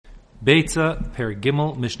Beitzah, Per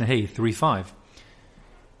Gimel, Mishnah Hey, 3.5.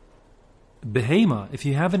 Behema, if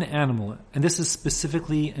you have an animal, and this is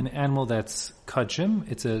specifically an animal that's kachim,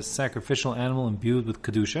 it's a sacrificial animal imbued with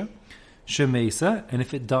kedusha, shemesa, and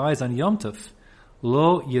if it dies on Yom Tov,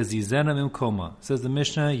 lo yazizena mimkoma, says the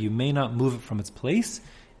Mishnah, you may not move it from its place,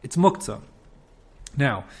 it's muktzah.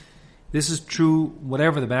 Now, this is true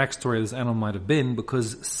whatever the backstory of this animal might have been,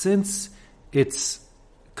 because since it's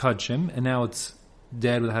kachim, and now it's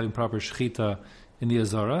dead without having proper shechita in the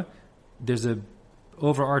azara, there's a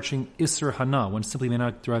overarching Isser Hana, one simply may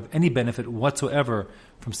not derive any benefit whatsoever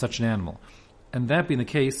from such an animal. And that being the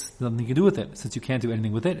case, nothing you can do with it. Since you can't do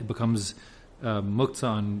anything with it, it becomes muktzah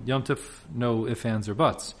on Yom Tov, no ifs, ands, or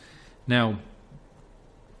buts. Now,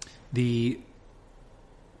 the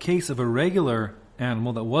case of a regular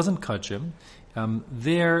animal that wasn't kachim,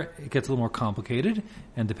 there it gets a little more complicated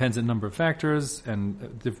and depends on a number of factors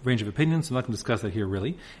and the range of opinions, so I'm not going to discuss that here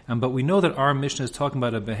really. But we know that our Mishnah is talking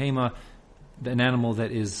about a behema, an animal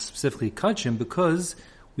that is specifically kachim, because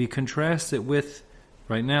we contrast it with,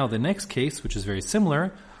 right now, the next case, which is very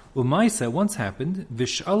similar. Umaisa once happened,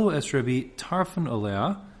 Vishalu es Rabbi Tarfon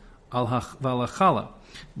olea al valachala.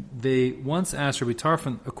 They once asked Rabbi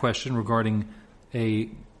Tarfon a question regarding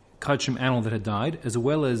a kachim animal that had died, as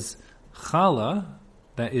well as chala,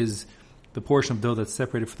 that is the portion of dough that's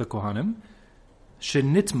separated for the kohanim,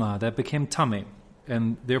 shenitma, that became tameh.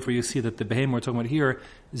 And therefore you see that the behem we're talking about here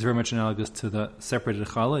is very much analogous to the separated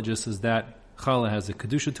challah, just as that challah has a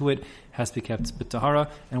kedusha to it, has to be kept b'tahara,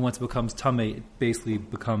 and once it becomes tameh, it basically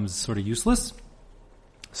becomes sort of useless.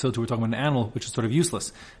 So too, we're talking about an animal which is sort of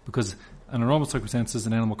useless, because under normal circumstances,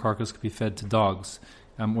 an animal carcass could be fed to dogs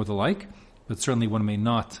or the like, but certainly one may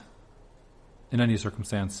not, in any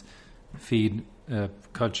circumstance, feed a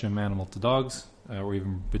kachim animal to dogs, or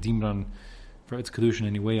even redeem it on for its kedusha in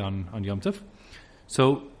any way on Yom Tov.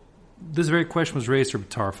 So this very question was raised to Reb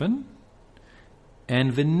Tarfon,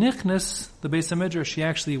 and v'nichnas, the Beis HaMidrash, he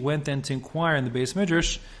actually went then to inquire in the Beis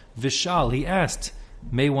HaMidrash, v'shal, he asked,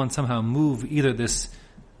 may one somehow move either this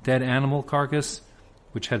dead animal carcass,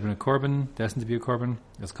 which had been a korban, destined to be a korban,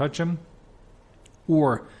 as kachim,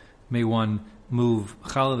 or may one move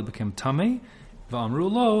challah that became tameh, v'amru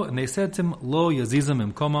lo, and they said to him, lo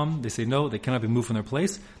yazizam imkomam, they say no, they cannot be moved from their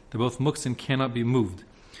place, they're both muktzin, cannot be moved.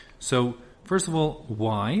 So, first of all,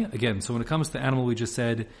 why? Again, so when it comes to the animal, we just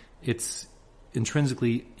said it's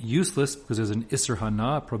intrinsically useless because there's an Isser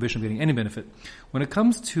Hana, a prohibition of getting any benefit. When it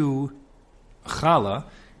comes to challah,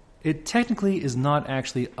 it technically is not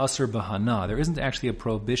actually Asr Bahana. There isn't actually a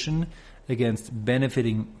prohibition against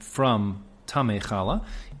benefiting from Tameh challah,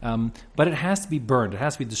 but it has to be burned. It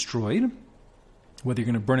has to be destroyed, whether you're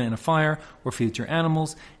going to burn it in a fire or feed it to your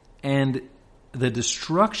animals. And the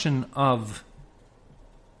destruction of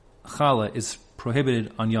challah is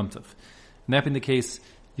prohibited on Yom Tov. And that being the case,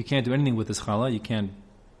 you can't do anything with this challah. You can't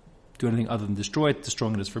do anything other than destroy it.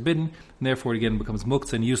 Destroying it is forbidden, and therefore it again becomes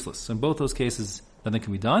muktzah and useless. So in both those cases, nothing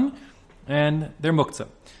can be done, and they're muktzah.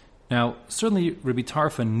 Now, certainly Rabbi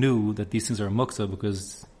Tarfon knew that these things are muktzah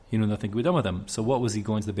because he knew nothing could be done with them. So what was he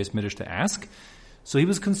going to the Beis Midrash to ask? So he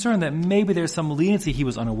was concerned that maybe there's some leniency he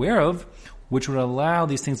was unaware of, which would allow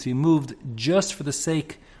these things to be moved just for the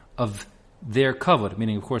sake of their kavod,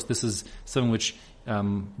 meaning, of course, this is something which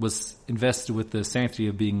was invested with the sanctity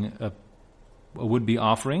of being a would-be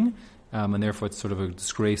offering, and therefore it's sort of a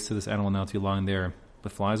disgrace to this animal now to be lying there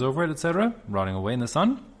with flies over it, etc., rotting away in the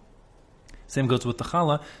sun. Same goes with the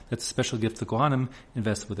challah, that's a special gift to the kohanim,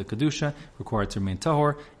 invested with a kedusha, required to remain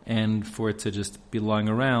tahor, and for it to just be lying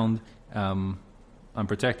around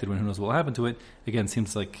unprotected when who knows what will happen to it, again,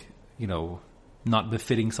 seems like, not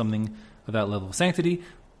befitting something of that level of sanctity,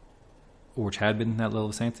 or which had been that level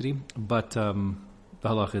of sanctity, but the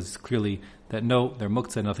halach is clearly that no, they're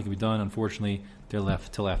muktzah, nothing can be done. Unfortunately, they're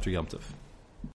left till after Yom Tov.